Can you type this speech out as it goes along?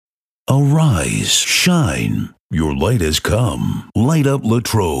Arise, shine. Your light has come. Light up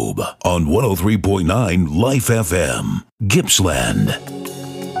Latrobe on 103.9 Life FM, Gippsland.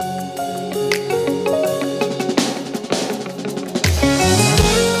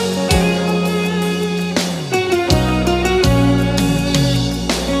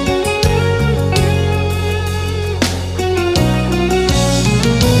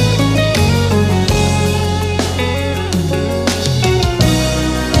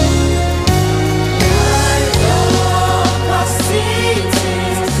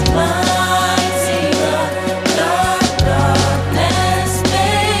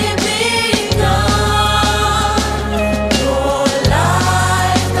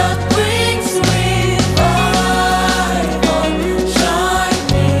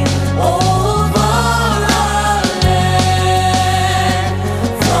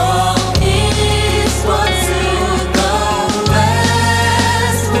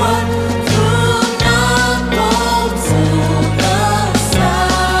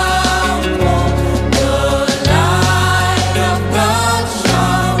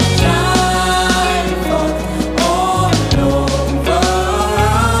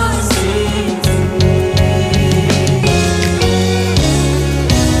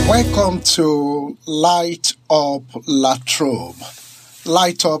 Welcome to Light Up Latrobe.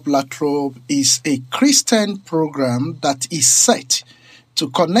 Light Up Latrobe is a Christian program that is set to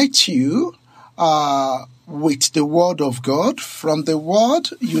connect you with the Word of God from the world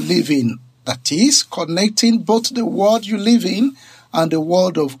you live in. That is, connecting both the world you live in and the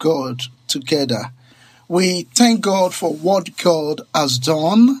Word of God together. We thank God for what God has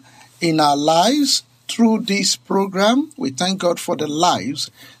done in our lives through this program. We thank God for the lives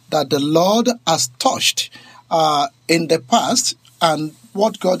that the Lord has touched in the past and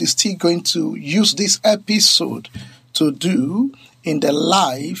what God is still going to use this episode to do in the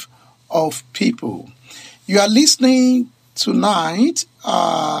life of people. You are listening tonight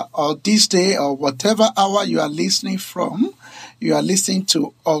or this day or whatever hour you are listening from. You are listening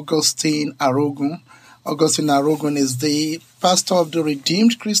to Augustine Arogun. Augustine Arogun is the pastor of the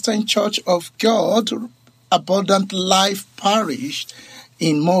Redeemed Christian Church of God, Abundant Life Parish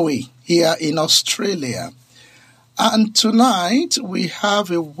in Moe, here in Australia. And tonight we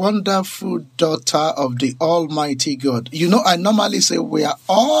have a wonderful daughter of the Almighty God. You know, I normally say we are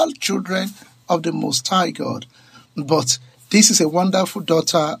all children of the Most High God, but this is a wonderful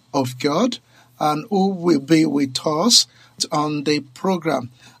daughter of God and who will be with us on the program.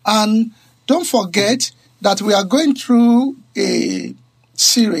 And don't forget that we are going through a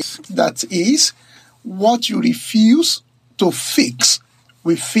series that is What You Refuse to Fix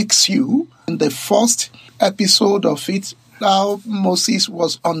will fix you. In the first episode of it, how Moses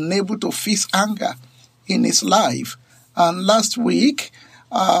was unable to fix anger in his life. And last week,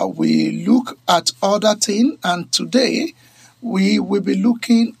 we look at other things, and today we will be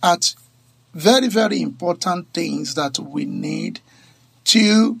looking at very, very important things that we need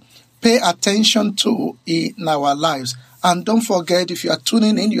to pay attention to in our lives. And don't forget, if you are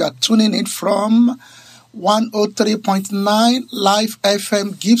tuning in from 103.9 Life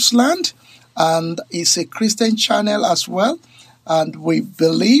FM Gippsland, and it's a Christian channel as well. And we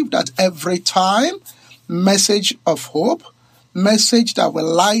believe that every time, message of hope, message that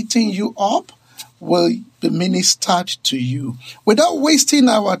will lighten you up, will be ministered to you. Without wasting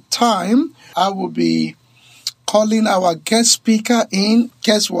our time, I will be calling our guest speaker in.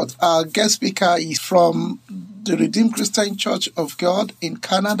 Guess what? Our guest speaker is from the Redeemed Christian Church of God in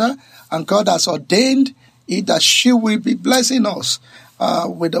Canada, and God has ordained it that she will be blessing us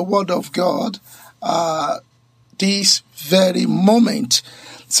with the Word of God this very moment.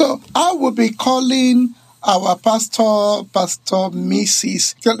 So I will be calling our pastor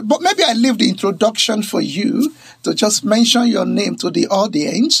Mrs. But maybe I leave the introduction for you to just mention your name to the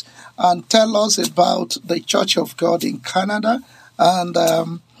audience and tell us about the Church of God in Canada and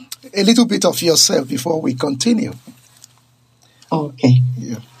a little bit of yourself before we continue. Okay.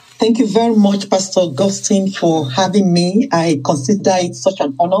 Yeah. Thank you very much, Pastor Augustine, for having me. I consider it such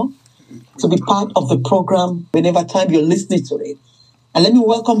an honor to be part of the program whenever time you're listening to it. And let me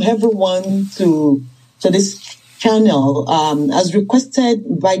welcome everyone to this channel. As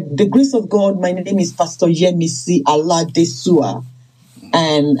requested, by the grace of God, my name is Pastor Yemisi Aladesua,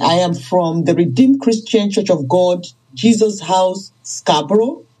 and I am from the Redeemed Christian Church of God, Jesus House,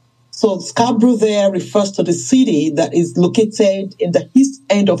 Scarborough. So Scarborough there refers to the city that is located in the east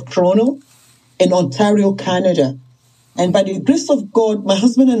end of Toronto in Ontario, Canada. And by the grace of God, my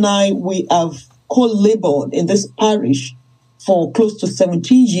husband and I, we have co-labored in this parish for close to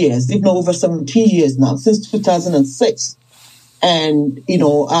 17 years, if not over 17 years now, since 2006. And,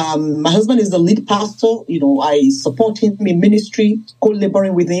 my husband is the lead pastor. I support him in ministry,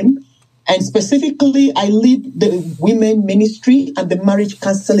 co-laboring with him. And specifically, I lead the women ministry and the marriage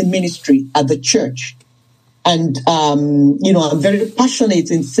counseling ministry at the church. And, I'm very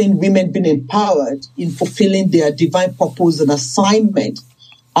passionate in seeing women being empowered in fulfilling their divine purpose and assignment.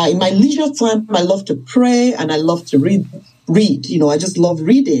 In my leisure time, I love to pray and I love to read. I just love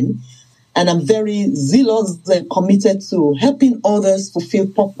reading. And I'm very zealous and committed to helping others fulfill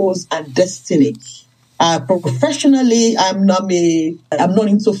purpose and destiny. Professionally, I'm not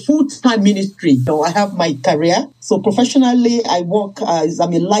into full-time ministry. I have my career. So professionally, I work as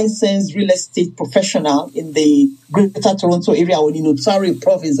I'm a licensed real estate professional in the Greater Toronto area or in Ontario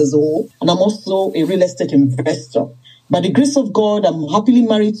province as a whole. And I'm also a real estate investor. By the grace of God, I'm happily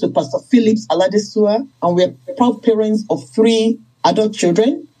married to Pastor Phillips Aladesua, and we're proud parents of 3 adult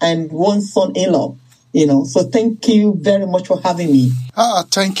children and 1 son-in-law. So thank you very much for having me.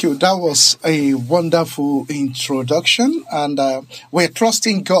 Thank you. That was a wonderful introduction. And we're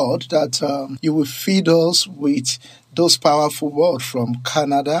trusting God that you will feed us with those powerful words from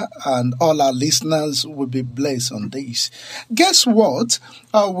Canada, and all our listeners will be blessed on this. Guess what?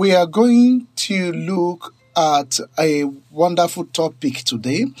 We are going to look at a wonderful topic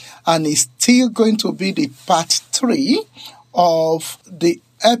today, and it's still going to be the part 3 of the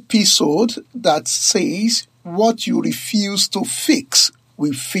episode that says, what you refuse to fix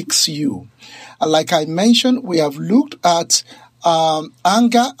will fix you. Like I mentioned, we have looked at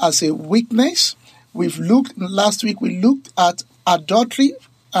anger as a weakness. Last week we looked at adultery,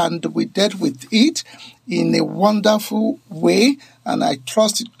 and we dealt with it in a wonderful way. And I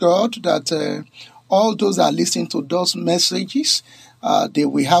trust God that all those that are listening to those messages, they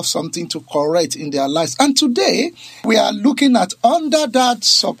will have something to correct in their lives. And today, we are looking at, under that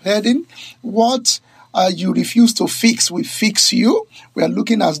subheading, what you refuse to fix will fix you. We are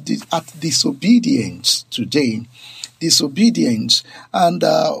looking at disobedience today. Disobedience. And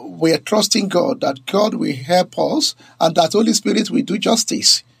we are trusting God that God will help us and that Holy Spirit will do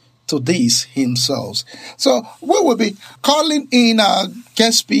justice to this himself. So we will be calling in our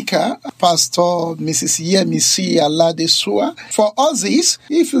guest speaker, Pastor Mrs. Yemi C. Aladesua. For Aussies,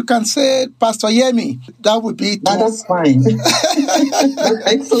 if you can say Pastor Yemi, that would be... That's fine. That's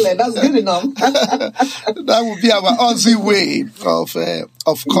excellent. That's good enough. That would be our Aussie way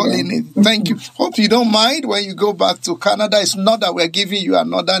of calling it. Thank you. Hope you don't mind when you go back to Canada. It's not that we're giving you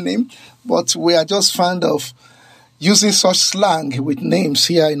another name, but we are just fond of using such slang with names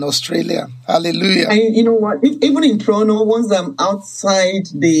here in Australia. Hallelujah. And you know what? Even in Toronto, once I'm outside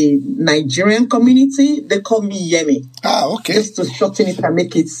the Nigerian community, they call me Yemi. Okay. Just to shorten it and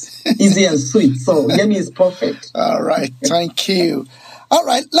make it easy and sweet. So Yemi is perfect. All right. Thank you. All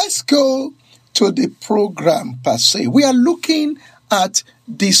right. Let's go to the program per se. We are looking at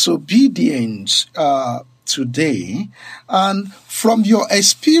disobedience today. And from your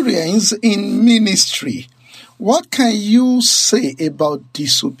experience in ministry, what can you say about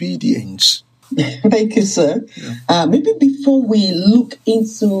disobedience? Thank you, sir. Yeah. Maybe before we look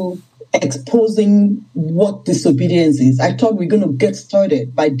into exposing what disobedience is, I thought we're going to get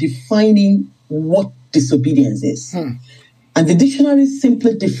started by defining what disobedience is. And the dictionary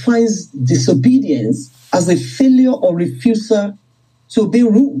simply defines disobedience as a failure or refusal to obey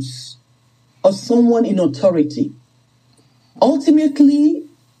rules of someone in authority. Ultimately,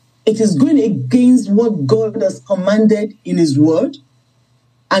 it is going against what God has commanded in his word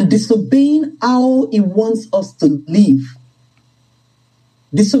and disobeying how he wants us to live.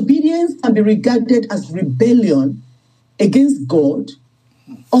 Disobedience can be regarded as rebellion against God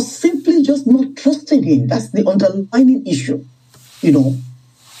or simply just not trusting him. That's the underlying issue.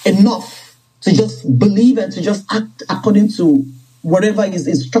 Enough to just believe and to just act according to whatever he's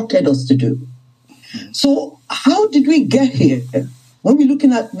instructed us to do. So how did we get here? When we're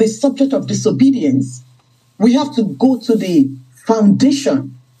looking at the subject of disobedience, we have to go to the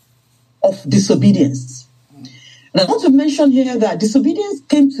foundation of disobedience. And I want to mention here that disobedience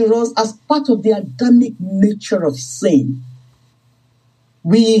came to us as part of the Adamic nature of sin.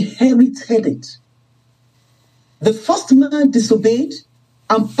 We inherited it. The first man disobeyed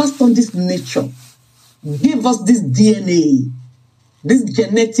and passed on this nature, gave us this DNA, this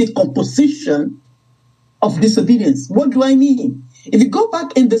genetic composition of disobedience. What do I mean? If you go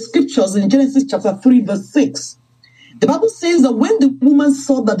back in the scriptures in Genesis chapter 3, verse 6, the Bible says that when the woman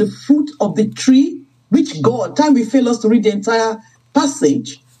saw that the fruit of the tree, which God, time will fail us to read the entire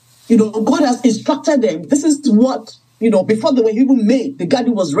passage, God has instructed them. This is what, before they were even made, the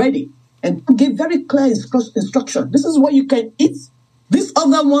garden was ready. And God gave very clear instruction. This is what you can eat. This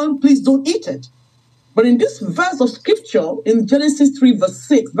other one, please don't eat it. But in this verse of scripture, in Genesis 3 verse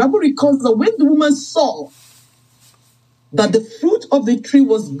 6, the Bible records that when the woman saw that the fruit of the tree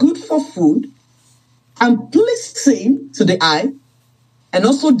was good for food and pleasing to the eye, and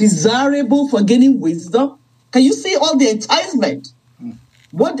also desirable for gaining wisdom. Can you see all the enticement?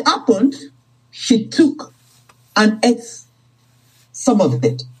 What happened? She took and ate some of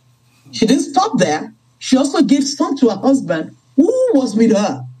it. She didn't stop there. She also gave some to her husband who was with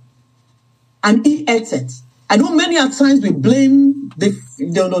her, and he ate it. I know many a times we blame the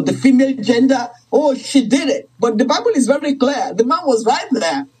female gender. Oh, she did it. But the Bible is very clear. The man was right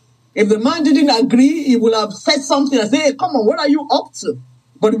there. If the man didn't agree, he would have said something and say, hey, come on, what are you up to?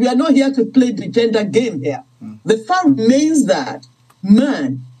 But we are not here to play the gender game here. The fact remains that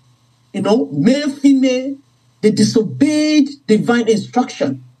man, male, female, they disobeyed divine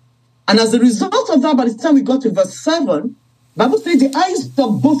instruction. And as a result of that, by the time we got to verse 7, the Bible says the eyes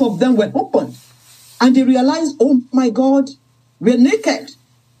of both of them were opened. And they realized, oh my God, we're naked.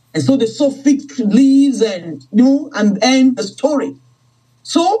 And so they saw fig leaves and end the story.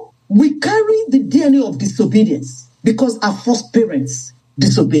 So we carry the DNA of disobedience because our first parents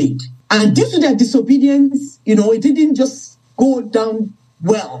disobeyed. And due to their disobedience, it didn't just go down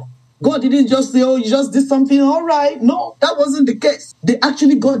well. God didn't just say, oh, you just did something, all right. No, that wasn't the case. They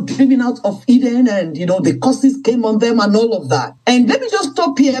actually got driven out of Eden and, the curses came on them and all of that. And let me just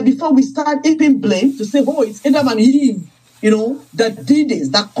stop here before we start heaping blame to say, oh, it's Adam and Eve, that did this,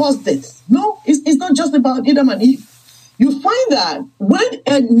 that caused this. No, it's not just about Adam and Eve. You find that when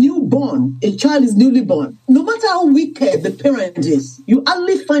a child is newly born, no matter how wicked the parent is, you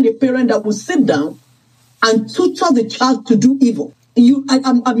only find a parent that will sit down and tutor the child to do evil.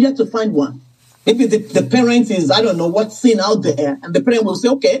 I'm yet to find one. Maybe the parent is, I don't know what sin out there, and the parent will say,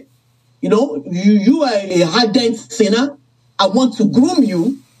 okay, you are a hardened sinner. I want to groom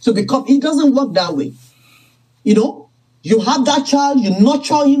you to become. It doesn't work that way. You have that child, you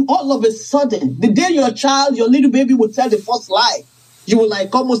nurture him, all of a sudden, the day your little baby will tell the first lie, you will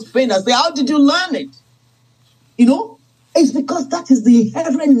almost faint and say, how did you learn it? It's because that is the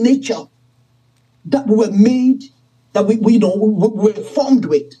inherent nature that we were made, that we were formed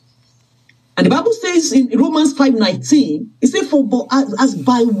with. And the Bible says in Romans 5:19, it says, for as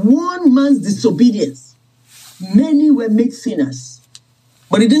by one man's disobedience, many were made sinners.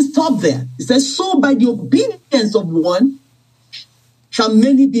 But it didn't stop there. It says, so by the obedience of one shall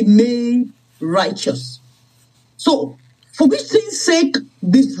many be made righteous. So, for which thing's sake,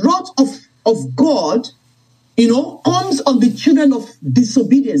 this wrath of God, comes on the children of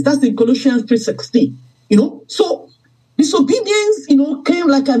disobedience. That's in Colossians 3:16. So disobedience, came,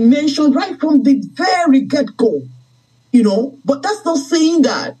 like I mentioned, right from the very get-go. But that's not saying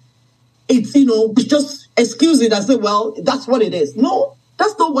that it's, just excuse it and say, well, that's what it is. No.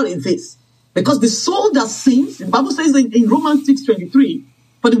 That's not what it is. Because the soul that sins, the Bible says in Romans 6:23,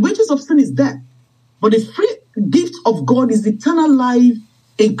 for the wages of sin is death. But the free gift of God is eternal life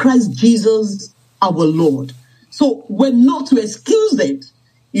in Christ Jesus our Lord. So we're not to excuse it.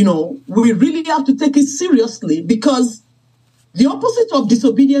 We really have to take it seriously, because the opposite of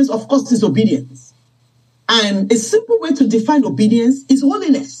disobedience, of course, is obedience. And a simple way to define obedience is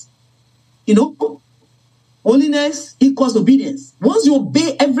holiness. Holiness equals obedience. Once you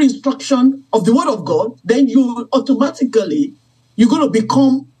obey every instruction of the word of God, then you're going to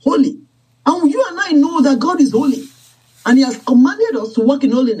become holy. And you and I know that God is holy. And he has commanded us to walk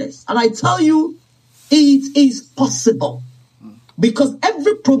in holiness. And I tell you, it is possible. Because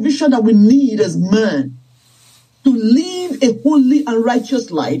every provision that we need as man to live a holy and righteous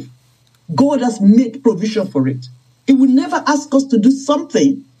life, God has made provision for it. He will never ask us to do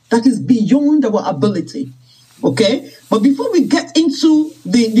something that is beyond our ability. Okay, but before we get into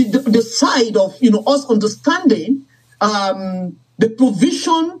the side of us understanding the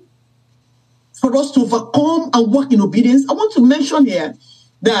provision for us to overcome and walk in obedience, I want to mention here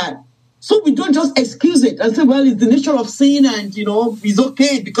that so we don't just excuse it and say, well, it's the nature of sin and it's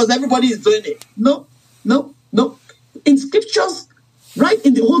okay because everybody is doing it. No. In scriptures, right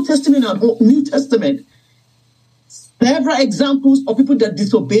in the Old Testament and New Testament, several examples of people that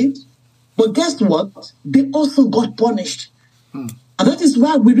disobeyed. But guess what? They also got punished. And that is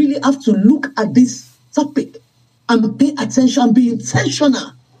why we really have to look at this topic and pay attention and be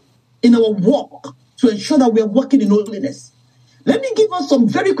intentional in our walk to ensure that we are walking in holiness. Let me give us some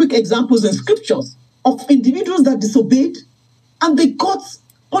very quick examples in scriptures of individuals that disobeyed and they got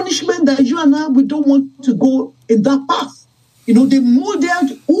punishment that you and I, we don't want to go in that path. They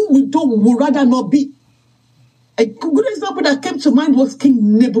molded who we would rather not be. A good example that came to mind was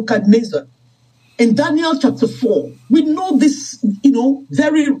King Nebuchadnezzar. In Daniel chapter 4, we know this,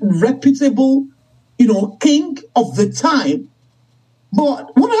 very reputable, king of the time.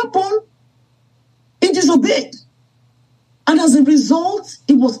 But what happened? He disobeyed. And as a result,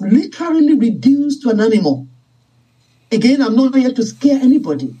 he was literally reduced to an animal. Again, I'm not here to scare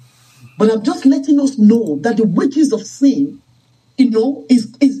anybody, but I'm just letting us know that the wages of sin,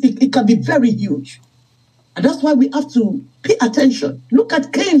 it can be very huge. And that's why we have to pay attention. Look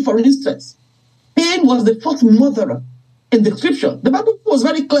at Cain, for instance. Cain was the first murderer in the scripture. The Bible was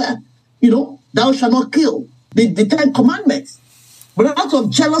very clear. Thou shalt not kill. The 10 commandments. But out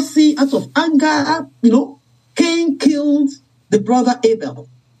of jealousy, out of anger, Cain killed the brother Abel.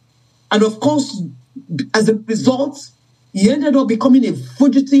 And of course, as a result, he ended up becoming a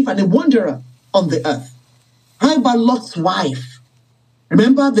fugitive and a wanderer on the earth. How about Lot's wife?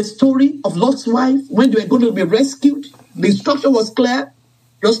 Remember the story of Lot's wife when they were going to be rescued? The instruction was clear.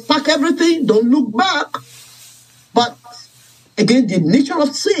 Just pack everything, don't look back. But again, the nature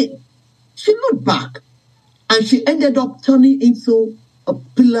of sin, she looked back. And she ended up turning into a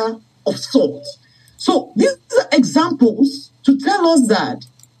pillar of salt. So these are examples to tell us that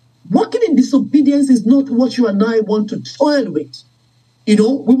walking in disobedience is not what you and I want to toil with. We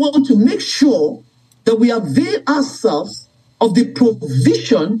want to make sure that we avail ourselves of the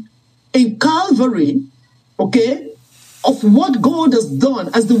provision in Calvary, of what God has done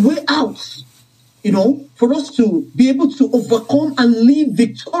as the way out, for us to be able to overcome and live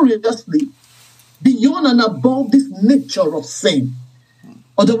victoriously beyond and above this nature of sin.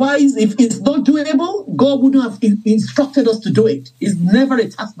 Otherwise, if it's not doable, God wouldn't have instructed us to do it. He's never a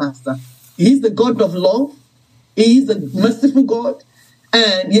taskmaster. He's the God of love. He is a merciful God.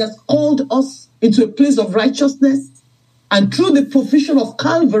 And he has called us into a place of righteousness. And through the provision of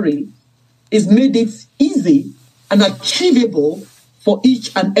Calvary, he's made it easy and achievable for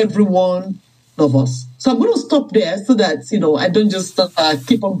each and every one of us. So I'm going to stop there so that, I don't just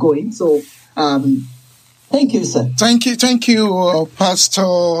keep on going. So, thank you, sir. Thank you,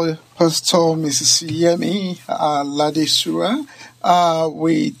 Pastor Mrs. Yemi Ladesura.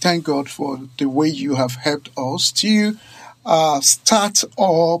 We thank God for the way you have helped us to start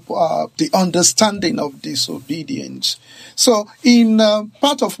up the understanding of disobedience. So, in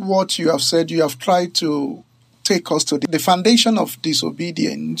part of what you have said, you have tried to take us to the foundation of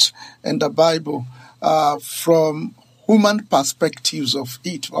disobedience in the Bible from human perspectives of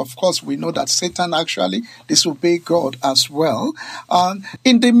it. Of course, we know that Satan actually disobeyed God as well.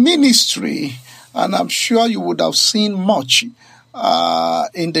 In the ministry, and I'm sure you would have seen much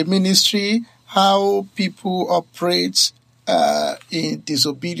in the ministry, how people operate in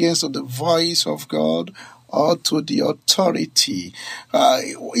disobedience to the voice of God or to the authority.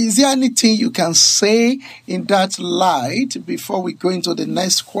 Is there anything you can say in that light before we go into the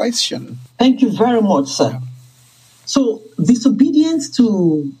next question? Thank you very much, sir. So disobedience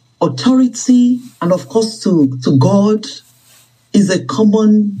to authority and of course to God is a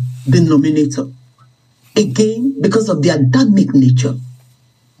common denominator. Again, because of the Adamic nature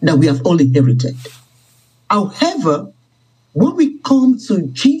that we have all inherited. However, when we come to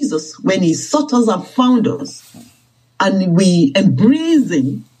Jesus, when he sought us and found us, and we embrace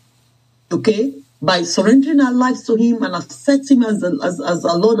him, by surrendering our lives to him and accept him as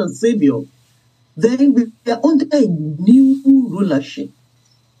our Lord and Savior, then we are under a new rulership.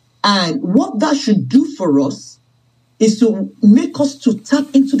 And what that should do for us is to make us to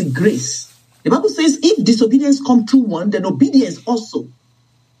tap into the grace. The Bible says if disobedience comes through one, then obedience also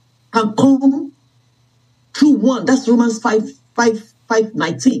can come through one. That's Romans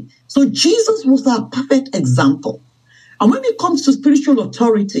 5:19. So Jesus was our perfect example. And when it comes to spiritual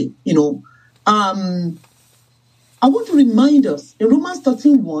authority, I want to remind us in Romans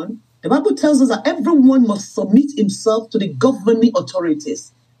 13:1, the Bible tells us that everyone must submit himself to the governing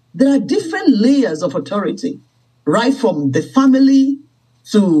authorities. There are different layers of authority, right from the family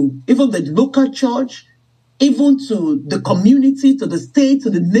to even the local church, even to the community, to the state,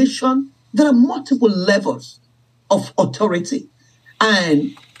 to the nation. There are multiple levels of authority.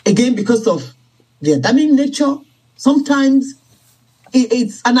 And again, because of the Adamic nature, sometimes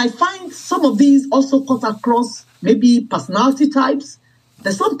and I find some of these also cut across maybe personality types.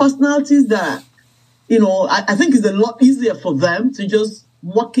 There's some personalities that, I think it's a lot easier for them to just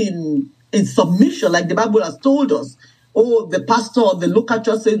walk in submission, like the Bible has told us. Oh, the pastor or the local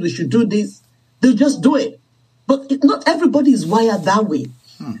church says we should do this. They'll just do it. But not everybody is wired that way.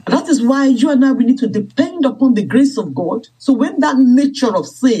 And that is why you and I, we need to depend upon the grace of God. So when that nature of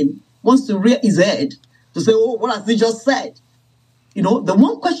sin wants to rear his head, to say, oh, what has he just said? The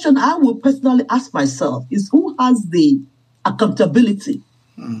one question I will personally ask myself is who has the accountability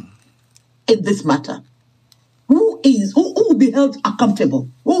in this matter? Who will be held accountable?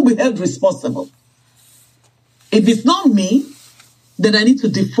 Who will be held responsible? If it's not me, then I need to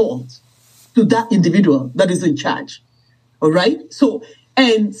default to that individual that is in charge. All right? So,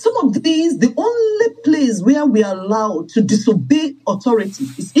 and some of these, the only place where we are allowed to disobey authority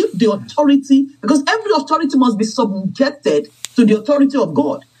is if the authority, because every authority must be subjected to the authority of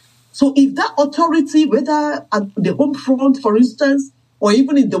God. So if that authority, whether at the home front, for instance, or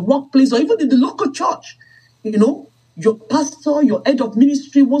even in the workplace, or even in the local church, your pastor, your head of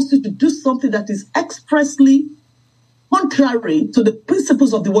ministry wants you to do something that is expressly contrary to the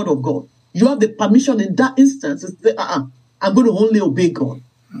principles of the word of God, you have the permission in that instance to say, I'm going to only obey God.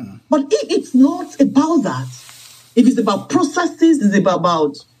 But if it's not about that, if it's about processes, it's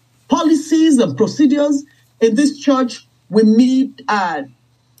about policies and procedures, in this church, we meet at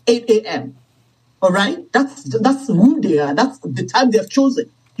 8 a.m. All right? That's who they are. That's the time they have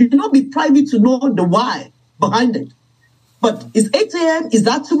chosen. You cannot be private to know the why behind it. But is 8 a.m., is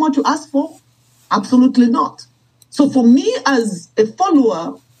that too much to ask for? Absolutely not. So for me as a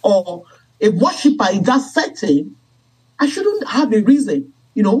follower or a worshiper in that setting, I shouldn't have a reason,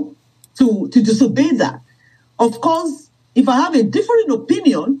 to disobey that. Of course, if I have a different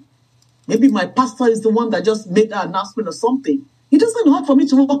opinion, maybe my pastor is the one that just made that announcement or something. It doesn't hard for me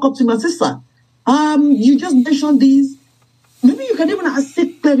to walk up to my sister. You just mentioned this. Maybe you can even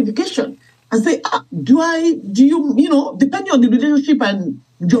seek clarification and say, do you, depending on the relationship and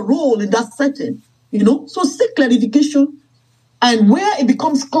your role in that setting, so seek clarification. And where it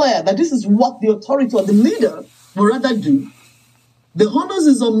becomes clear that this is what the authority or the leader would rather do, the onus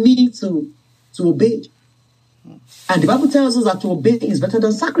is on me to obey. And the Bible tells us that to obey is better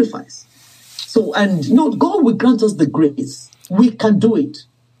than sacrifice. So, and God will grant us the grace. We can do it.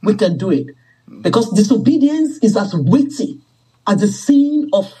 We can do it. Because disobedience is as weighty as the sin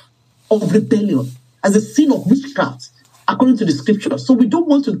of rebellion, as the sin of witchcraft, according to the scripture. So we don't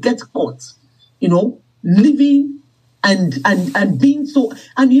want to get caught, living and being so.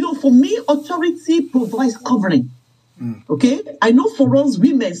 And, for me, authority provides covering. Okay? I know for us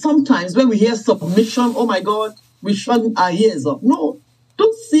women, sometimes when we hear submission, oh my God, we shun our ears up. No,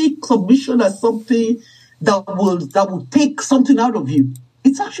 don't see submission as something that will take something out of you.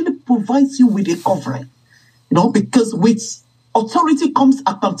 It actually provides you with a covering, because with authority comes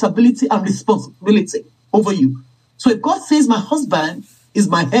accountability and responsibility over you. So if God says my husband is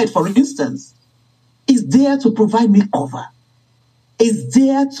my head, for instance, is there to provide me cover, is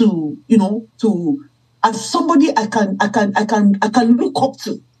there to as somebody I can look up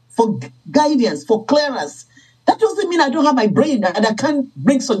to for guidance, for clearance. That doesn't mean I don't have my brain and I can't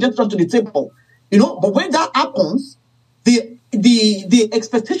bring suggestions to the table, But when that happens, the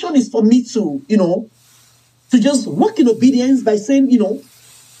expectation is for me to just walk in obedience by saying,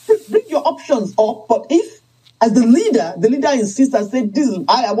 bring your options up. But if, as the leader insists and says, this is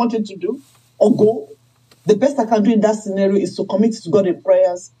I want you to do or go, the best I can do in that scenario is to commit to God in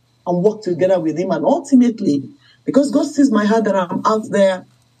prayers and work together with Him. And ultimately, because God sees my heart that I'm out there,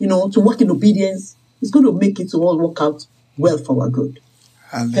 to work in obedience, He's going to make it to all work out well for our good.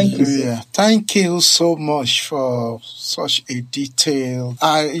 Hallelujah. Thank you, sir. Thank you so much for such a detailed,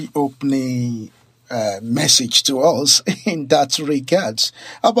 eye-opening message to us in that regards.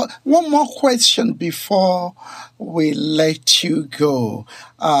 But one more question before we let you go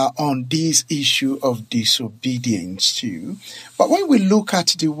on this issue of disobedience too. But when we look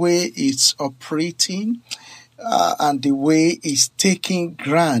at the way it's operating and the way it's taking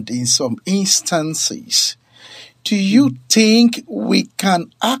ground in some instances, do you think we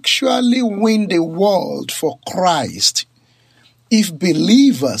can actually win the world for Christ if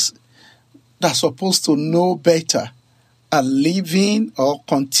believers that are supposed to know better are living or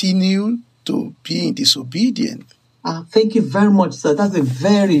continue to be in disobedience? Thank you very much, sir. That's a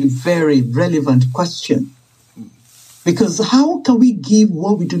very, very relevant question. Because how can we give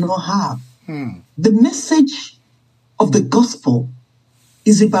what we do not have? The message of the gospel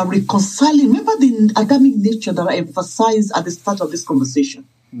is about reconciling. Remember the Adamic nature that I emphasized at the start of this conversation.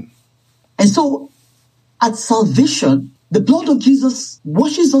 And so, at salvation, the blood of Jesus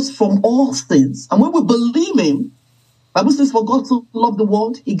washes us from all sins. And when we believe Him, the Bible says, for God so loved the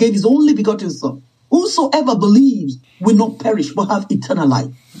world, He gave His only begotten Son. Whosoever believes will not perish, but have eternal life.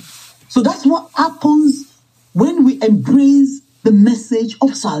 So that's what happens when we embrace the message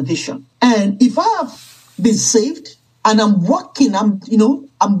of salvation. And if I have been saved and I'm working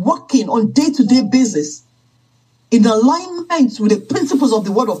on day-to-day basis in alignment with the principles of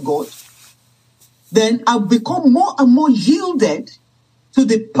the Word of God, then I'll become more and more yielded to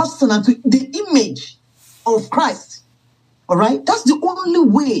the person and to the image of Christ. All right? That's the only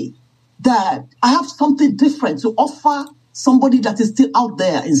way that I have something different to offer somebody that is still out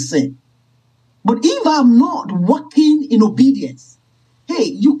there in sin. But if I'm not walking in obedience, hey,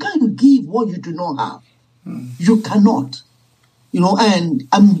 you can't give what you do not have. You cannot. And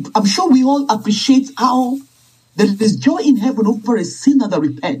I'm sure we all appreciate how there is joy in heaven over a sinner that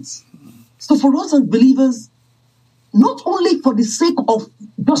repents. So for us as believers, not only for the sake of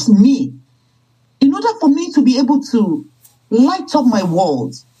just me, in order for me to be able to light up my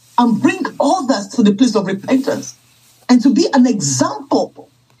world and bring others to the place of repentance and to be an example,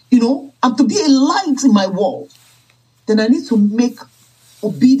 and to be a light in my world, then I need to make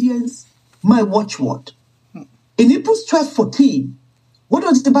obedience my watchword. In Hebrews 12:14, what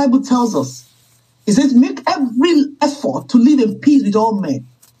does the Bible tells us? It says, make every effort to live in peace with all men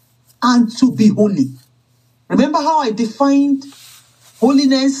and to be holy. Remember how I defined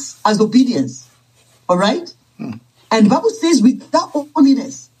holiness as obedience? All right? And the Bible says, without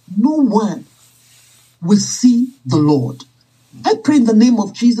holiness, no one will see the Lord. I pray in the name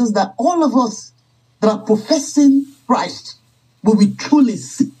of Jesus that all of us that are professing Christ will we truly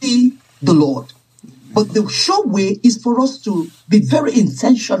see the Lord. But the sure way is for us to be very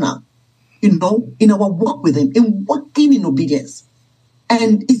intentional, in our work with Him, in working in obedience.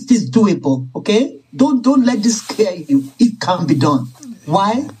 And it is doable, okay? Don't let this scare you. It can be done.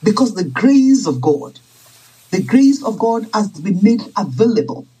 Why? Because the grace of God has been made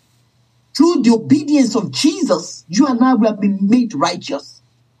available. Through the obedience of Jesus, you and I will have been made righteous.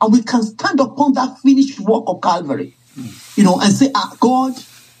 And we can stand upon that finished work of Calvary, and say, God,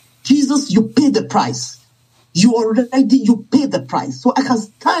 Jesus, you paid the price. You paid the price. So I can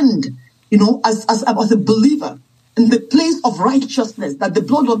stand, as a believer in the place of righteousness that the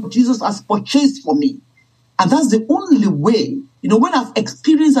blood of Jesus has purchased for me. And that's the only way, when I've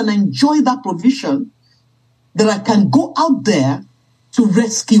experienced and enjoyed that provision, that I can go out there to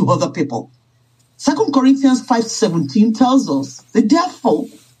rescue other people. 2 Corinthians 5:17 tells us that therefore,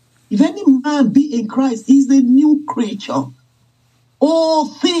 if any man be in Christ, he is a new creature. All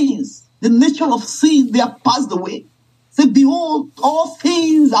things, the nature of sin, they are passed away. Say, behold, all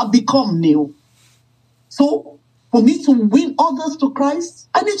things have become new. So, for me to win others to Christ,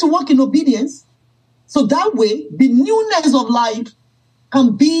 I need to walk in obedience. So that way, the newness of life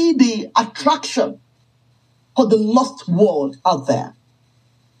can be the attraction for the lost world out there.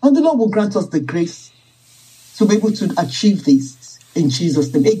 And the Lord will grant us the grace to be able to achieve this in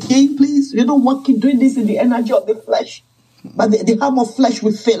Jesus' name. Again, please, we don't want to keep doing this in the energy of the flesh. But the arm of flesh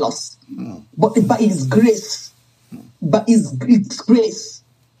will fail us. But by His grace, by His grace,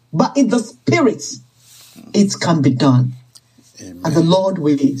 but in the Spirit, it can be done. Amen. And the Lord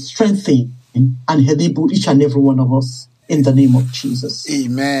will strengthen and enable each and every one of us in the name of Jesus.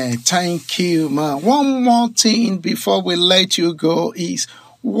 Amen. Thank you, man. One more thing before we let you go is,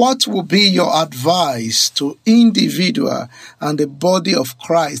 what will be your advice to individual and the body of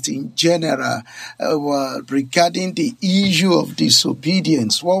Christ in general regarding the issue of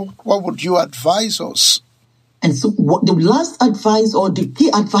disobedience? What would you advise us? And so what the last advice or the key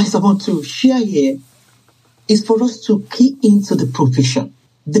advice I want to share here is for us to key into the provision.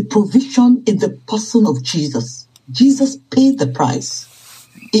 The provision in the person of Jesus. Jesus paid the price.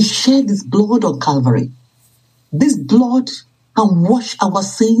 He shed His blood on Calvary. This blood can wash our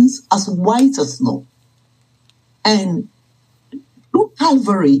sins as white as snow. And through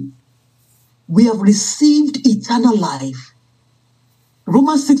Calvary, we have received eternal life.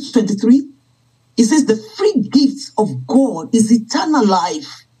 Romans 6:23, it says the free gift of God is eternal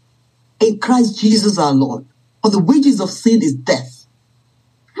life in Christ Jesus our Lord. For the wages of sin is death.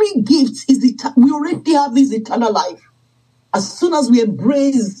 Free gift is we already have this eternal life. As soon as we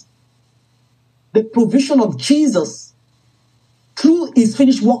embrace the provision of Jesus through His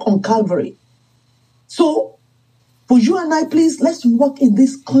finished work on Calvary. So, for you and I, please, let's walk in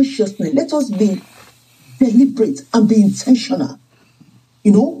this consciousness. Let us be deliberate and be intentional.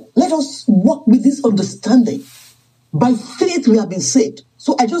 Let us walk with this understanding. By faith, we have been saved.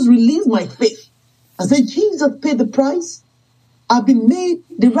 So I just release my faith and say, Jesus paid the price. I've been made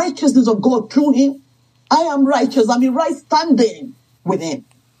the righteousness of God through Him. I am righteous. I'm in right standing with Him.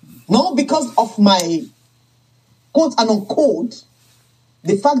 Not because of my quote and unquote,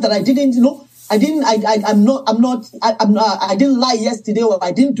 the fact that I didn't, I didn't lie yesterday or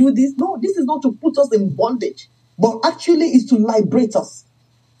I didn't do this. No, this is not to put us in bondage, but actually is to liberate us.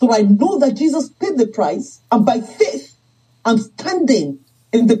 So I know that Jesus paid the price, and by faith, I'm standing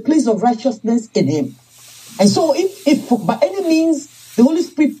in the place of righteousness in Him. And so if by any means the Holy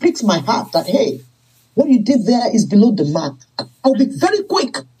Spirit pricks my heart that, hey, what you did there is below the mark, I'll be very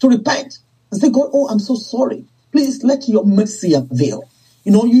quick to repent and say, God, I'm so sorry. Please let your mercy avail.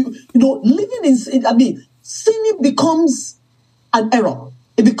 Living in sin, sinning becomes an error.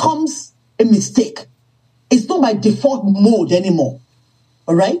 It becomes a mistake. It's not my default mode anymore.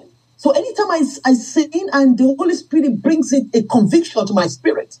 All right? So anytime I sin and the Holy Spirit brings it a conviction to my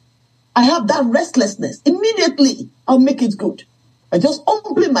spirit, I have that restlessness. Immediately, I'll make it good. I just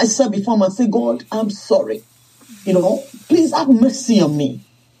humble myself before him and say, God, I'm sorry. Please have mercy on me.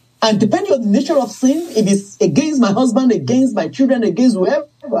 And depending on the nature of sin, if it's against my husband, against my children, against whoever,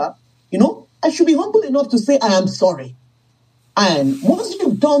 I should be humble enough to say, I am sorry. And once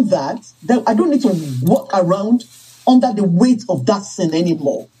you've done that, then I don't need to walk around under the weight of that sin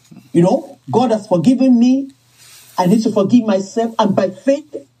anymore. God has forgiven me. I need to forgive myself. And by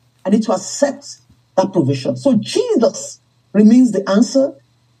faith, I need to accept that provision. So Jesus remains the answer.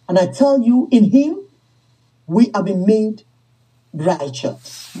 And I tell you, in him, we have been made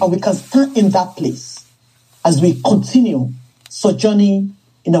righteous. And we can stand in that place as we continue sojourning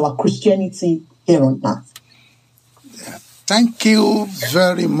in our Christianity here on earth. Thank you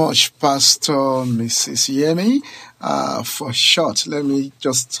very much, Pastor Mrs. Yemi. For short, let me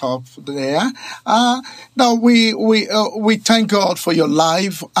just stop there. Now we thank God for your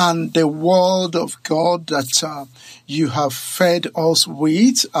life and the word of God that you have fed us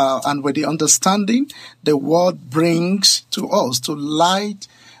with, and with the understanding the word brings to us to lighten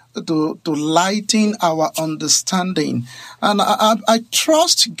our understanding. And I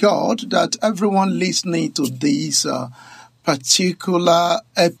trust God that everyone listening to this particular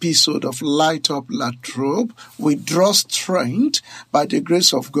episode of Light Up Latrobe, we draw strength by the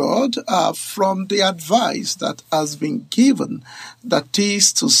grace of God from the advice that has been given. That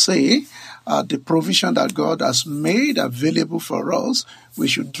is to say, the provision that God has made available for us, we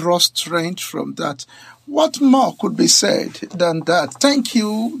should draw strength from that. What more could be said than that? Thank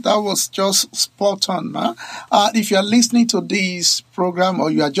you. That was just spot on. If you are listening to this program or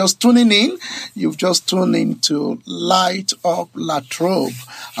you are just tuning in, you've just tuned in to Light Up Latrobe.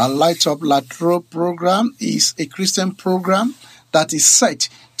 A Light Up Latrobe program is a Christian program that is set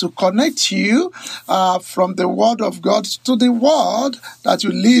to connect you from the Word of God to the world that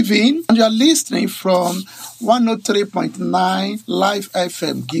you live in. And you are listening from 103.9 Life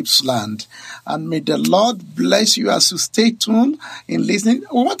FM Gippsland. And may the Lord bless you as you stay tuned in listening.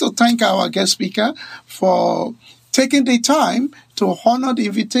 We want to thank our guest speaker for taking the time to honor the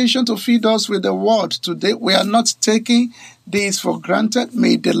invitation to feed us with the word today. We are not taking this for granted.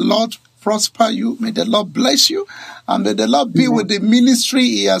 May the Lord prosper you. May the Lord bless you. And may the Lord be with the ministry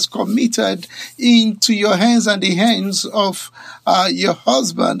he has committed into your hands and the hands of your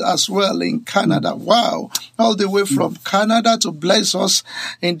husband as well in Canada. Wow. All the way from Canada to bless us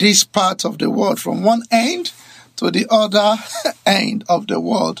in this part of the world, from one end to the other end of the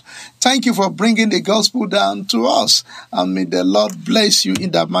world. Thank you for bringing the gospel down to us. And may the Lord bless you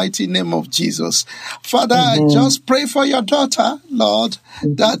in the mighty name of Jesus. Father, I just pray for your daughter, Lord,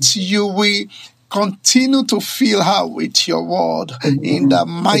 that you will continue to fill her with your word in the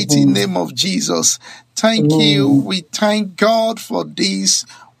mighty name of Jesus. Thank you. We thank God for this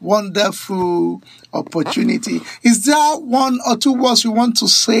wonderful opportunity. Is there one or two words you want to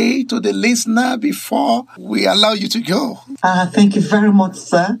say to the listener before we allow you to go? Thank you very much,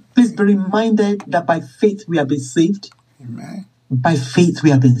 sir. Please be reminded that by faith we have been saved. Amen. By faith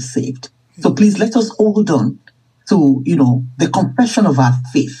we have been saved. So please let us hold on to, the confession of our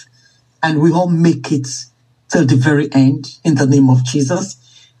faith, and we all make it till the very end in the name of Jesus.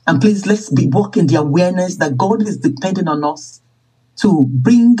 And please let's be walking the awareness that God is depending on us to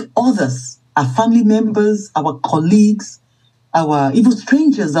bring others, our family members, our colleagues, our even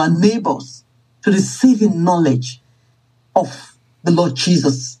strangers, our neighbors, to the saving knowledge of the Lord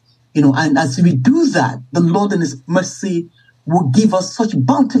Jesus. And as we do that, the Lord in his mercy will give us such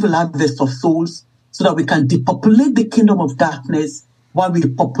bountiful harvest of souls so that we can depopulate the kingdom of darkness while we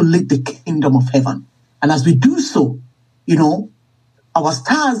populate the kingdom of heaven. And as we do so, our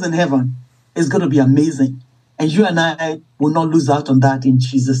stars in heaven is going to be amazing. And you and I will not lose out on that in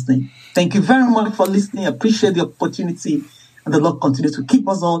Jesus' name. Thank you very much for listening. I appreciate the opportunity. And the Lord continue to keep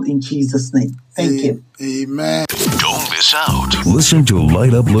us all in Jesus' name. Thank you. Amen. Don't miss out. Listen to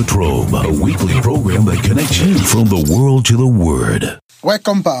Light Up Latrobe, a weekly program that connects you from the world to the Word.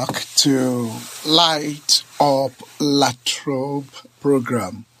 Welcome back to Light Up Latrobe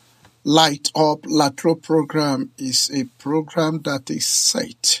program. Light Up Latrobe program is a program that is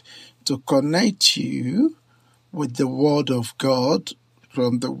set to connect you with the Word of God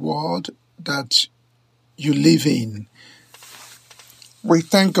from the world that you live in. We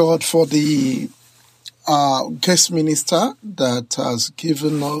thank God for the guest minister that has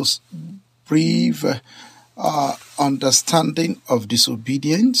given us brief understanding of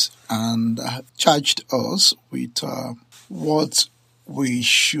disobedience and charged us with what we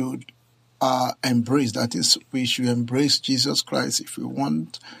should embrace. That is, we should embrace Jesus Christ if we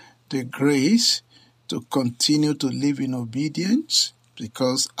want the grace to continue to live in obedience,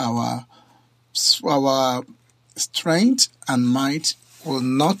 because our strength and might will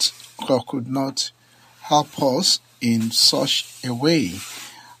not or could not help us in such a way.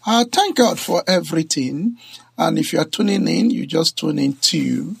 Thank God for everything. And if you are tuning in, you just tune in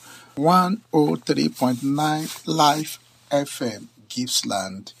to 103.9 Life FM,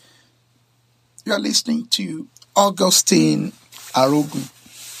 Gippsland. You are listening to Augustine Arogu.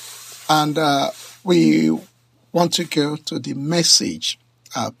 And we want to go to the message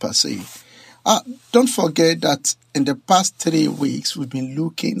per se. Don't forget that in the past 3 weeks, we've been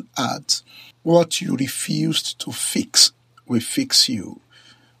looking at what you refused to fix will fix you.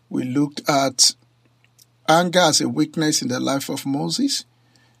 We looked at anger as a weakness in the life of Moses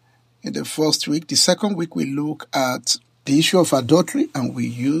in the first week. The second week, we look at the issue of adultery, and we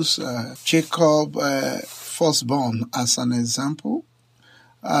use Jacob, firstborn, as an example.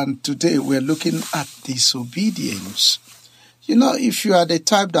 And today, we're looking at disobedience. You know, if you are the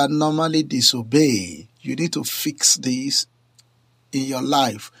type that normally disobey, you need to fix this in your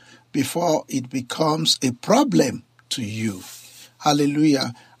life before it becomes a problem to you.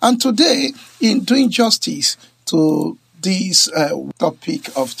 Hallelujah. And today, in doing justice to this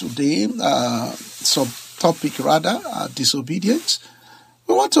topic of today, subtopic rather, disobedience,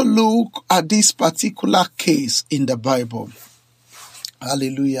 we want to look at this particular case in the Bible.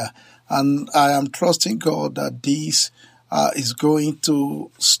 Hallelujah. And I am trusting God that this is going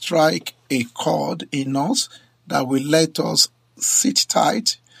to strike a chord in us that will let us sit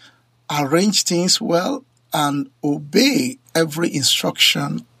tight, arrange things well, and obey every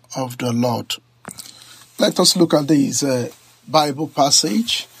instruction of the Lord. Let us look at this Bible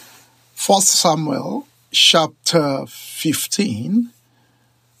passage, 1 Samuel chapter 15,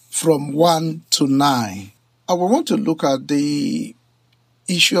 from 1 to 9. I will want to look at the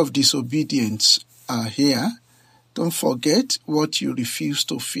issue of disobedience here. Don't forget, what you refuse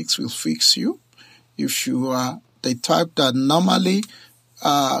to fix will fix you. If you are the type that normally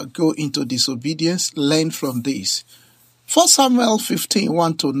go into disobedience, learn from this. 1 Samuel 15,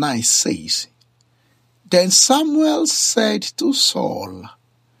 1 to 9 says, Then Samuel said to Saul,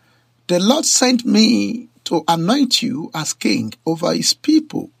 The Lord sent me to anoint you as king over his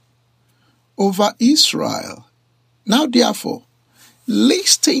people, over Israel. Now therefore,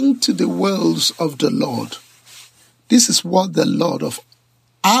 listen to the words of the Lord. This is what the Lord of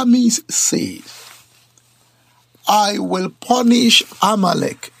armies says. I will punish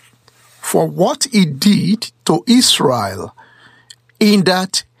Amalek for what he did to Israel, in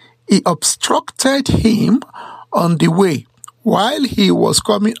that he obstructed him on the way while he was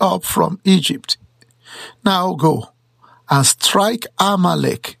coming up from Egypt. Now go and strike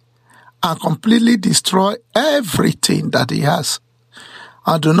Amalek and completely destroy everything that he has,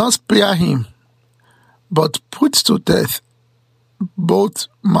 and do not spare him, but put to death both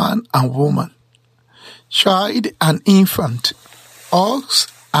man and woman, child and infant, ox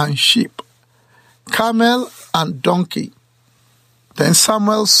and sheep, camel and donkey. Then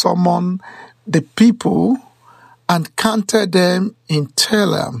Samuel summoned the people and counted them in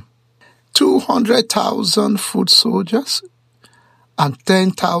Telem, 200,000 foot soldiers and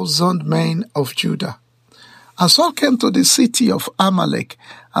 10,000 men of Judah. And Saul came to the city of Amalek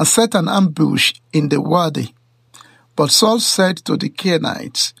and set an ambush in the wadi. But Saul said to the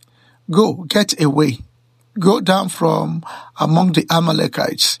Canaanites, Go, get away. Go down from among the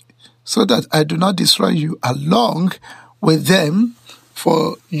Amalekites, so that I do not destroy you along with them,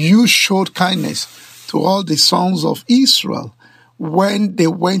 for you showed kindness to all the sons of Israel when they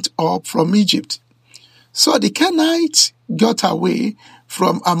went up from Egypt. So the Canaanites got away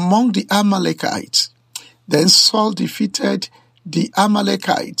from among the Amalekites. Then Saul defeated the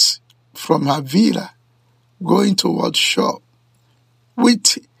Amalekites from Havilah, going towards Shur,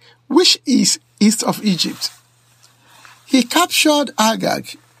 which is east of Egypt. He captured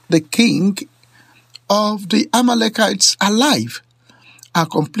Agag, the king of the Amalekites, alive, and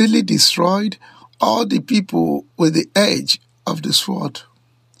completely destroyed all the people with the edge of the sword.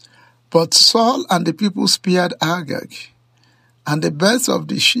 But Saul and the people spared Agag, and the birds of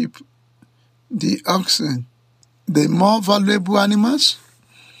the sheep, the oxen, the more valuable animals,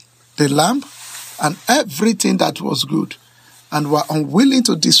 the lamb, and everything that was good, and were unwilling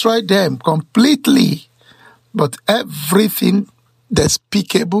to destroy them completely, but everything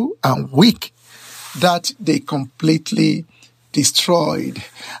despicable and weak that they completely destroyed.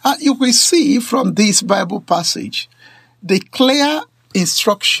 And you will see from this Bible passage the clear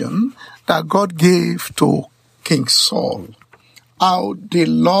instruction that God gave to King Saul, how the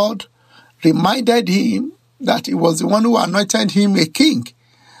Lord reminded him that he was the one who anointed him a king.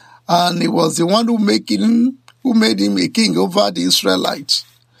 And he was the one who made him a king over the Israelites.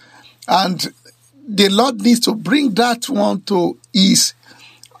 And the Lord needs to bring that one to his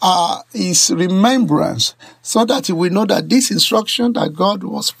remembrance, so that he will know that this instruction that God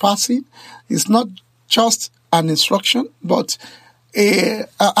was passing is not just an instruction, but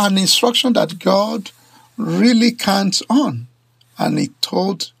an instruction that God really counts on. And he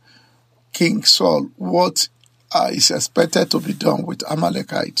told King Saul what is expected to be done with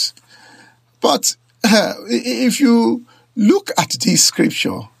Amalekites. But if you look at this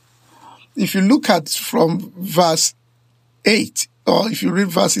scripture, if you look at from verse 8, or if you read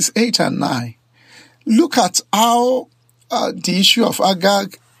verses 8 and 9, look at how the issue of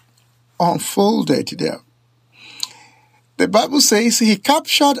Agag unfolded there. The Bible says he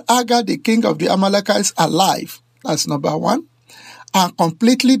captured Agag, the king of the Amalekites, alive. That's number one. And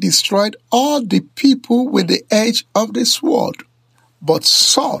completely destroyed all the people with the edge of the sword. But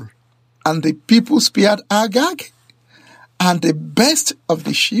Saul and the people spared Agag, and the best of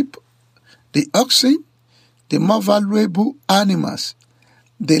the sheep, the oxen, the more valuable animals,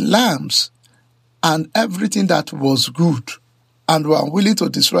 the lambs, and everything that was good, and were willing to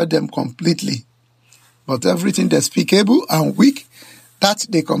destroy them completely. But everything despicable and weak, that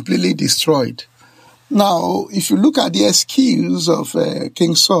they completely destroyed. Now, if you look at the excuse of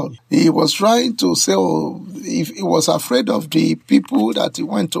King Saul, he was trying to say, if he was afraid of the people that he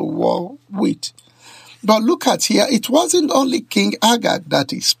went to war with. But look at here, it wasn't only King Agag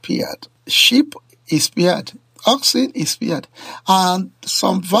that he spared. Sheep he spared, oxen he spared, and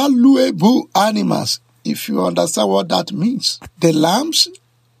some valuable animals, if you understand what that means. The lambs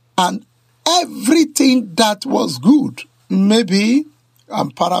and everything that was good. Maybe,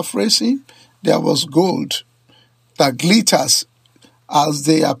 I'm paraphrasing, there was gold that glitters. As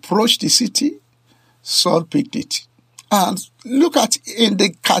they approached the city, Saul picked it. And look at in the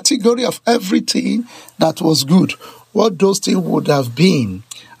category of everything that was good, what those things would have been,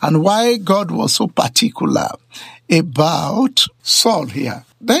 and why God was so particular about Saul here.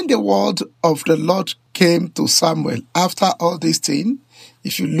 Then the word of the Lord came to Samuel after all these things.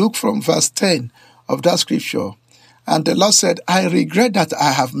 If you look from verse 10 of that scripture, and the Lord said, I regret that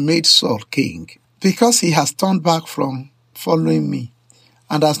I have made Saul king, because he has turned back from following me,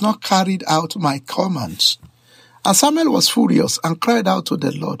 and has not carried out my commands. And Samuel was furious and cried out to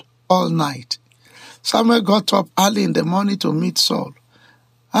the Lord all night. Samuel got up early in the morning to meet Saul,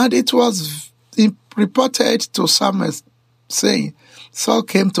 and it was reported to Samuel, saying, Saul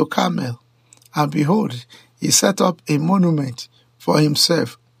came to Carmel, and behold, he set up a monument for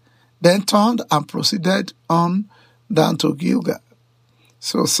himself, then turned and proceeded on down to Gilgal.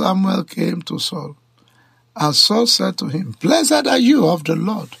 So Samuel came to Saul, and Saul said to him, Blessed are you of the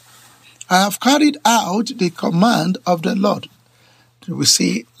Lord. I have carried out the command of the Lord. We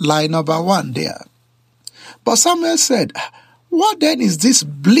see line number 1 there. But Samuel said, What then is this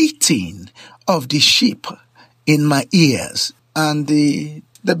bleating of the sheep in my ears, and the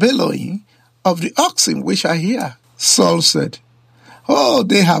bellowing of the oxen which I hear? Saul said, Oh,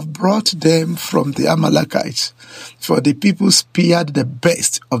 they have brought them from the Amalekites, for the people spared the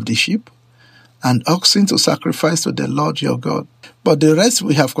best of the sheep and oxen to sacrifice to the Lord your God. But the rest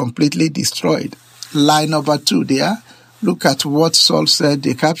we have completely destroyed. Line number 2 there. Look at what Saul said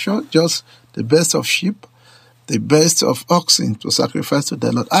they captured, just the best of sheep, the best of oxen to sacrifice to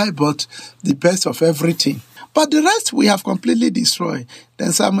the Lord. I bought the best of everything. But the rest we have completely destroyed.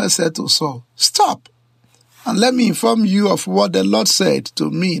 Then Samuel said to Saul, Stop, and let me inform you of what the Lord said to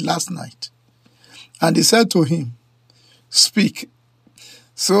me last night. And he said to him, Speak.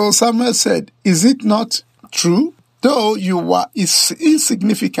 So Samuel said, Is it not true, though you were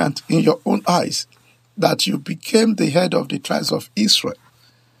insignificant in your own eyes, that you became the head of the tribes of Israel?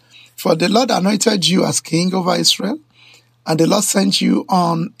 For the Lord anointed you as king over Israel, and the Lord sent you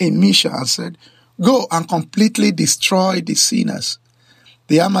on a mission and said, Go and completely destroy the sinners,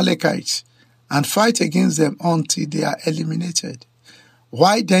 the Amalekites, and fight against them until they are eliminated.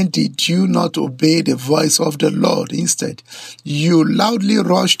 Why then did you not obey the voice of the Lord? Instead, you loudly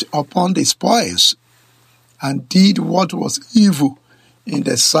rushed upon the spoils and did what was evil in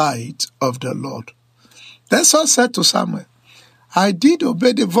the sight of the Lord. Then Saul said to Samuel, I did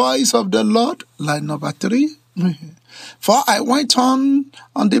obey the voice of the Lord, line number 3. For I went on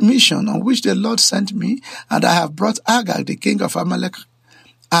the mission on which the Lord sent me, and I have brought Agag, the king of Amalek,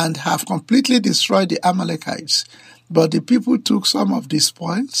 and have completely destroyed the Amalekites. But the people took some of the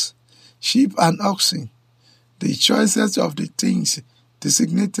spoils, sheep and oxen, the choicest of the things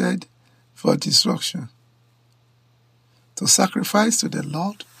designated for destruction, to sacrifice to the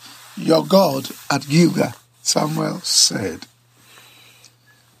Lord your God at Gilgal, Samuel said.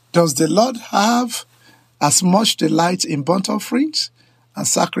 Does the Lord have as much delight in burnt offerings and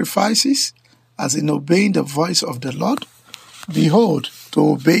sacrifices as in obeying the voice of the Lord? Behold,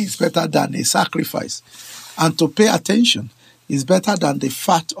 to obey is better than a sacrifice, and to pay attention is better than the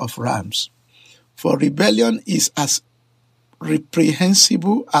fat of rams. For rebellion is as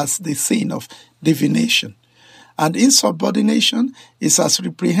reprehensible as the sin of divination, and insubordination is as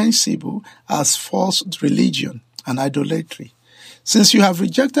reprehensible as false religion and idolatry. Since you have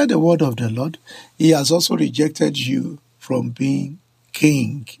rejected the word of the Lord, he has also rejected you from being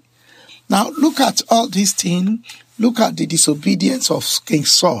king. Now, look at all these things. Look at the disobedience of King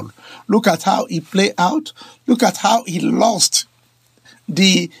Saul. Look at how he played out. Look at how he lost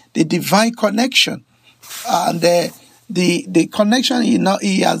the divine connection and the connection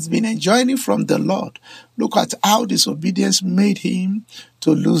he has been enjoying from the Lord. Look at how disobedience made him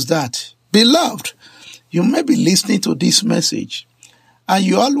to lose that. Beloved, you may be listening to this message and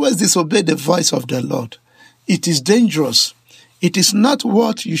you always disobey the voice of the Lord. It is dangerous. It is not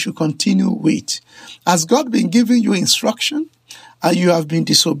what you should continue with. Has God been giving you instruction and you have been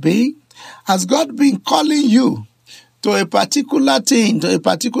disobeying? Has God been calling you to a particular thing, to a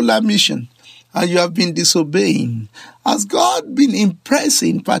particular mission, and you have been disobeying? Has God been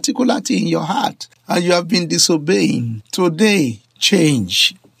impressing particular thing in your heart and you have been disobeying? Today,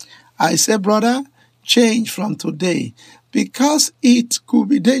 change. I say, brother, change from today, because it could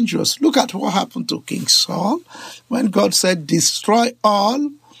be dangerous. Look at what happened to King Saul. When God said, destroy all,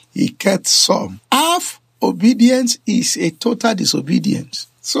 he kept some. Half obedience is a total disobedience.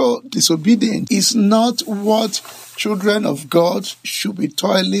 So disobedience is not what children of God should be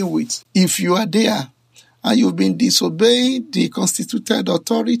toiling with. If you are there and you've been disobeying the constituted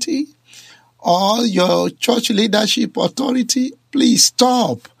authority or your church leadership authority, please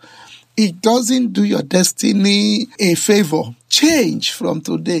stop. It doesn't do your destiny a favor. Change from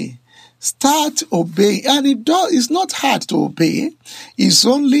today. Start obeying. And it's not hard to obey. It's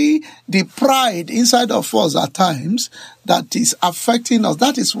only the pride inside of us at times that is affecting us.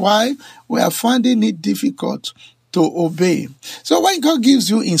 That is why we are finding it difficult to obey. So when God gives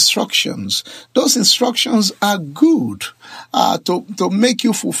you instructions, those instructions are good to make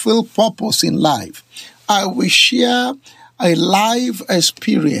you fulfill purpose in life. I will share a live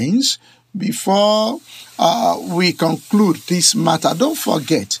experience before we conclude this matter. Don't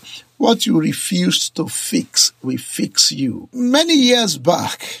forget, what you refused to fix will fix you. Many years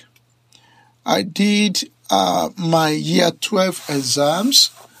back, I did my year 12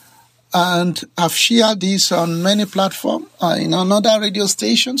 exams, and I've shared this on many platforms, in another radio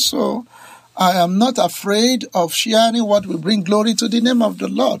station, so I am not afraid of sharing what will bring glory to the name of the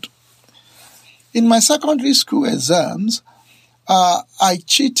Lord. In my secondary school exams, I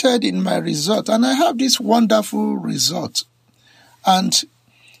cheated in my result, and I have this wonderful result. And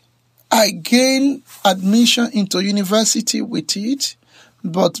I gained admission into university with it,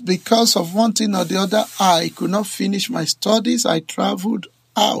 but because of one thing or the other, I could not finish my studies. I traveled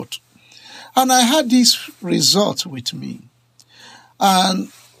out. And I had this result with me.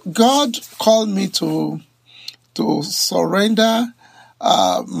 And God called me to surrender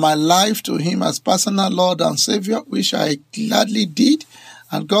my life to Him as personal Lord and Savior, which I gladly did.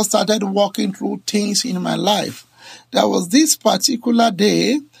 And God started working through things in my life. There was this particular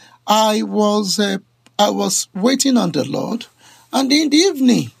day, I was waiting on the Lord, and in the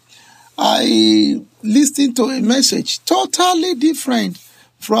evening, I listened to a message totally different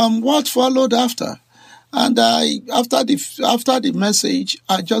from what followed after. And after the message,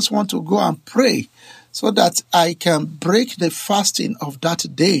 I just want to go and pray so that I can break the fasting of that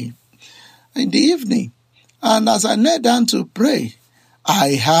day in the evening. And as I knelt down to pray,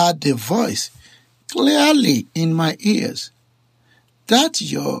 I heard the voice clearly in my ears. That's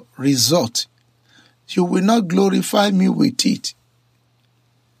your result. You will not glorify me with it.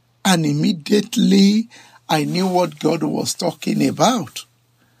 And immediately I knew what God was talking about.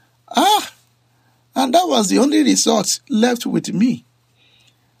 And that was the only result left with me.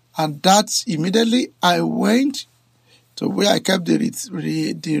 And that immediately I went to where I kept the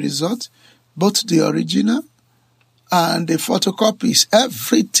result, both the original and the photocopies,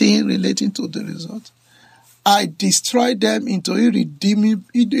 everything relating to the result. I destroyed them into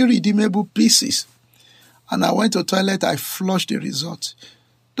irredeemable pieces. And I went to the toilet, I flushed the result.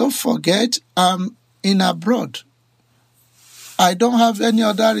 Don't forget, I'm in abroad. I don't have any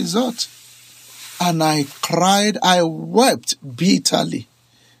other result. And I cried, I wept bitterly.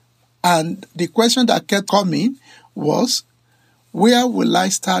 And the question that kept coming was, where will I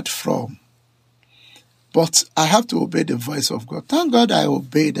start from? But I have to obey the voice of God. Thank God I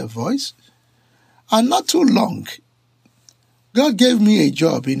obeyed the voice. And not too long, God gave me a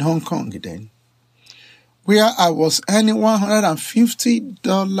job in Hong Kong then, where I was earning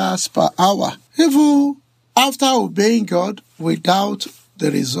 $150 per hour, even after obeying God without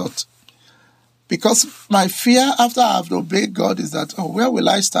the result. Because my fear after I've obeyed God is that, where will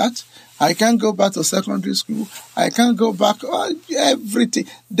I start? I can't go back to secondary school. I can't go back. Everything.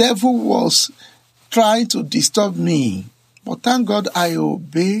 Devil was trying to disturb me. But thank God I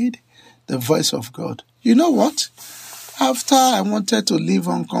obeyed the voice of God. You know what? After I wanted to leave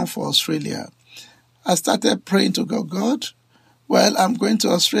Hong Kong for Australia, I started praying to God, God, well, I'm going to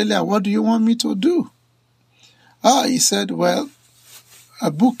Australia. What do you want me to do? He said, well,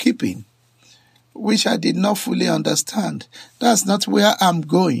 bookkeeping, which I did not fully understand. That's not where I'm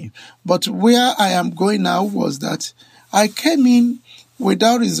going. But where I am going now was that I came in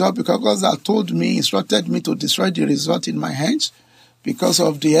without result because God told me, instructed me to destroy the result in my hands because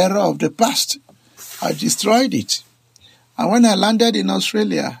of the error of the past. I destroyed it. And when I landed in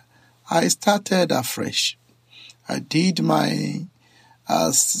Australia, I started afresh. I did my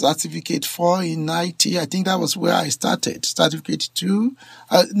Certificate 4 in IT. I think that was where I started. Certificate 2.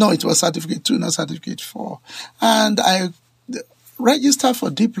 No, it was Certificate 2, not Certificate 4. And I registered for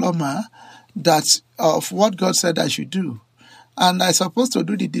diploma of what God said I should do. And I supposed to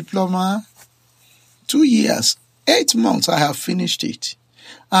do the diploma 2 years. 8 months I have finished it.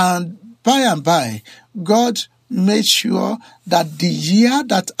 And by and by, God made sure that the year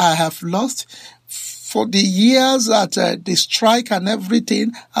that I have lost, for the years that the strike and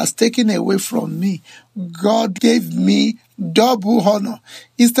everything has taken away from me, God gave me double honor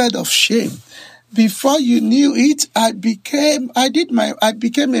instead of shame. Before you knew it, I became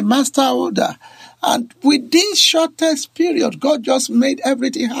a master holder. And within shortest period, God just made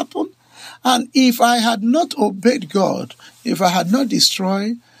everything happen. And if I had not obeyed God, if I had not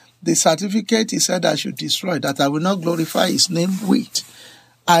destroyed the certificate He said I should destroy, that I will not glorify His name with,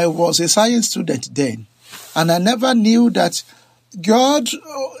 I was a science student then, and I never knew that God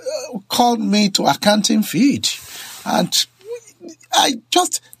called me to accounting field. And I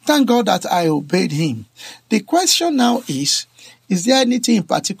just thank God that I obeyed Him. The question now is there anything in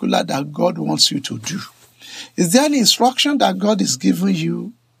particular that God wants you to do? Is there any instruction that God is giving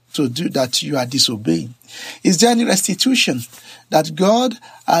you to do that you are disobeying? Is there any restitution that God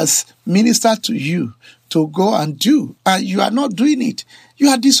has ministered to you to go and do, and you are not doing it? You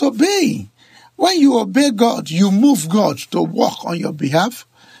are disobeying. When you obey God, you move God to work on your behalf.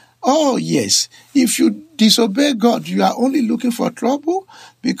 Oh, yes. If you disobey God, you are only looking for trouble,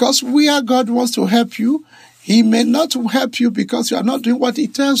 because where God wants to help you, He may not help you because you are not doing what He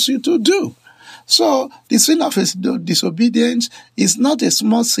tells you to do. So the sin of disobedience is not a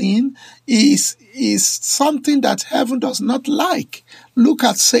small sin. Is something that heaven does not like. Look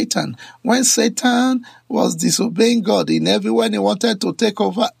at Satan. When Satan was disobeying God when he wanted to take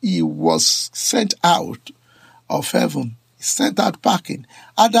over, he was sent out of heaven. Sent out packing.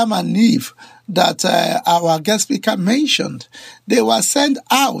 Adam and Eve, that our guest speaker mentioned, they were sent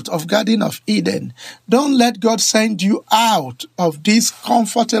out of Garden of Eden. Don't let God send you out of this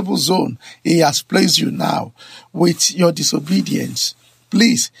comfortable zone He has placed you now with your disobedience.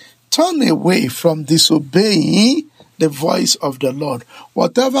 Please turn away from disobeying the voice of the Lord.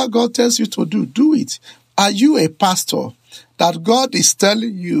 Whatever God tells you to do, do it. Are you a pastor that God is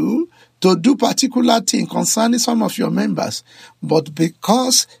telling you to do particular thing concerning some of your members, but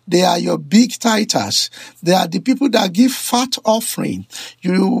because they are your big titers, they are the people that give fat offering,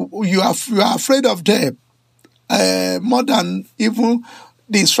 you are afraid of them more than even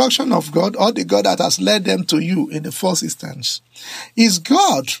the instruction of God or the God that has led them to you in the first instance? Is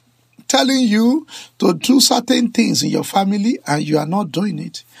God telling you to do certain things in your family and you are not doing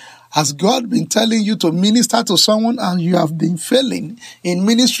it? Has God been telling you to minister to someone and you have been failing in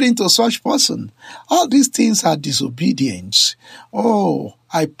ministering to such person? All these things are disobedience. Oh,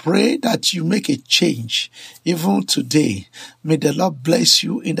 I pray that you make a change even today. May the Lord bless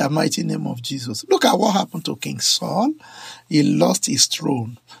you in the mighty name of Jesus. Look at what happened to King Saul. He lost his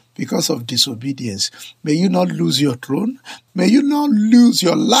throne because of disobedience. May you not lose your throne. May you not lose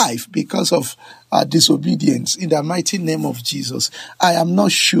your life because of disobedience in the mighty name of Jesus. I am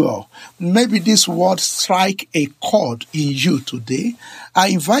not sure. Maybe this word strike a chord in you today. I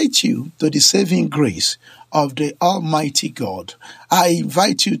invite you to the saving grace of the Almighty God. I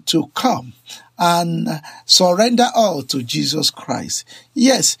invite you to come and surrender all to Jesus Christ.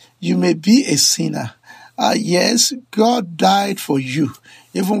 Yes, you may be a sinner. Yes, God died for you,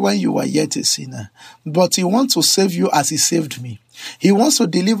 even when you were yet a sinner. But he wants to save you as he saved me. He wants to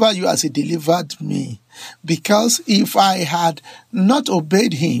deliver you as he delivered me. Because if I had not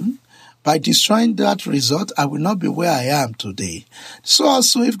obeyed him, by destroying that result, I will not be where I am today. So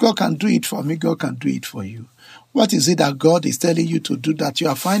also, if God can do it for me, God can do it for you. What is it that God is telling you to do that you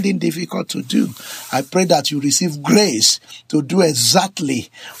are finding difficult to do? I pray that you receive grace to do exactly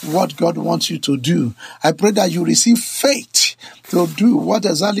what God wants you to do. I pray that you receive faith to do what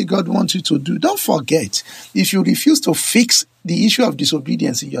exactly God wants you to do. Don't forget, if you refuse to fix the issue of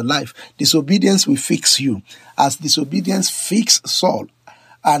disobedience in your life, disobedience will fix you, as disobedience fixed Saul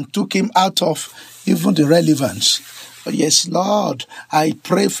and took him out of even the relevance. Yes, Lord, I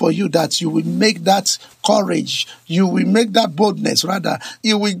pray for you that you will make that courage, you will make that boldness, rather,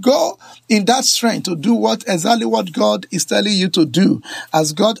 you will go in that strength to do exactly what God is telling you to do.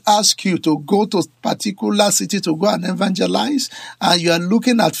 As God asks you to go to a particular city to go and evangelize, and you are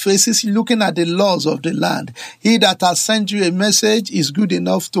looking at faces, looking at the laws of the land. He that has sent you a message is good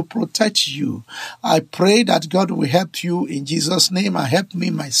enough to protect you. I pray that God will help you in Jesus' name and help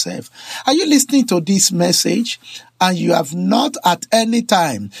me myself. Are you listening to this message? And you have not at any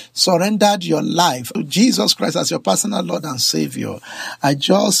time surrendered your life to Jesus Christ as your personal Lord and Savior, I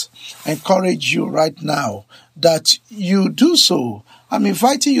just encourage you right now that you do so. I'm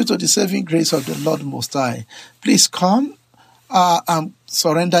inviting you to the saving grace of the Lord Most High. Please come and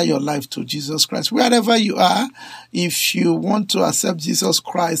surrender your life to Jesus Christ. Wherever you are, if you want to accept Jesus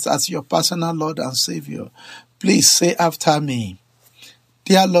Christ as your personal Lord and Savior, please say after me,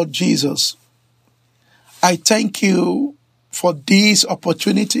 Dear Lord Jesus, I thank you for this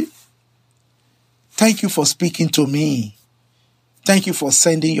opportunity. Thank you for speaking to me. Thank you for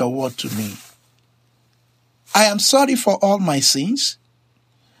sending your word to me. I am sorry for all my sins.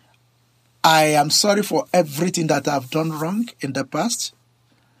 I am sorry for everything that I've done wrong in the past.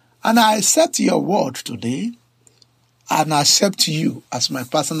 And I accept your word today and I accept you as my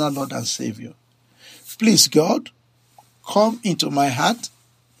personal Lord and Savior. Please, God, come into my heart,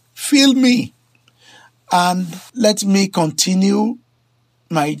 fill me, and let me continue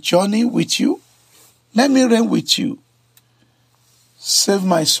my journey with you. Let me reign with you. Save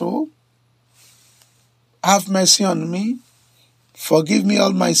my soul. Have mercy on me. Forgive me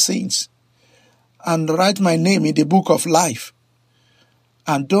all my sins. And write my name in the book of life.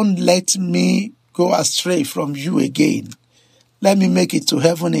 And don't let me go astray from you again. Let me make it to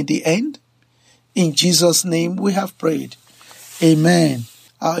heaven in the end. In Jesus' name we have prayed. Amen.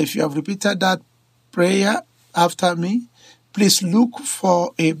 If you have repeated that prayer after me, please look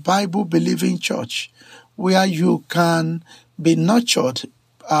for a Bible-believing church where you can be nurtured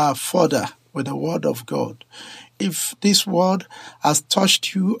further with the Word of God. If this word has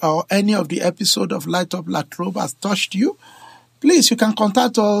touched you or any of the episode of Light Up Latrobe has touched you, please, you can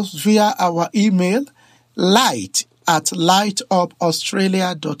contact us via our email,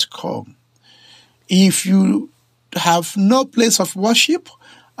 light@lightupaustralia.com. If you have no place of worship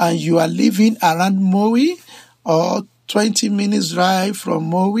and you are living around Maui or 20 minutes drive from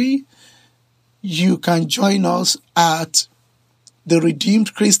Maui, you can join us at the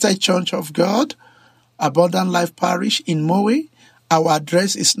Redeemed Christian Church of God, Abundant Life Parish in Maui. Our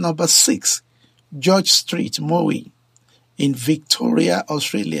address is number 6, George Street, Maui, in Victoria,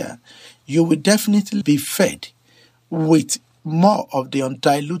 Australia. You will definitely be fed with more of the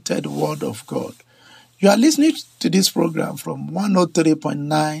undiluted Word of God. You are listening to this program from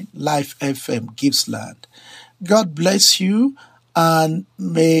 103.9 Life FM, Gippsland. God bless you, and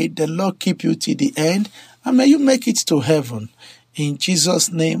may the Lord keep you to the end, and may you make it to heaven. In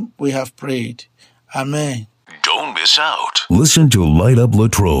Jesus' name we have prayed. Amen. Don't miss out. Listen to Light Up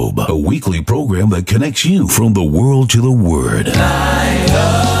Latrobe, a weekly program that connects you from the world to the Word. Light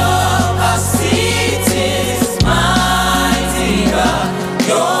up.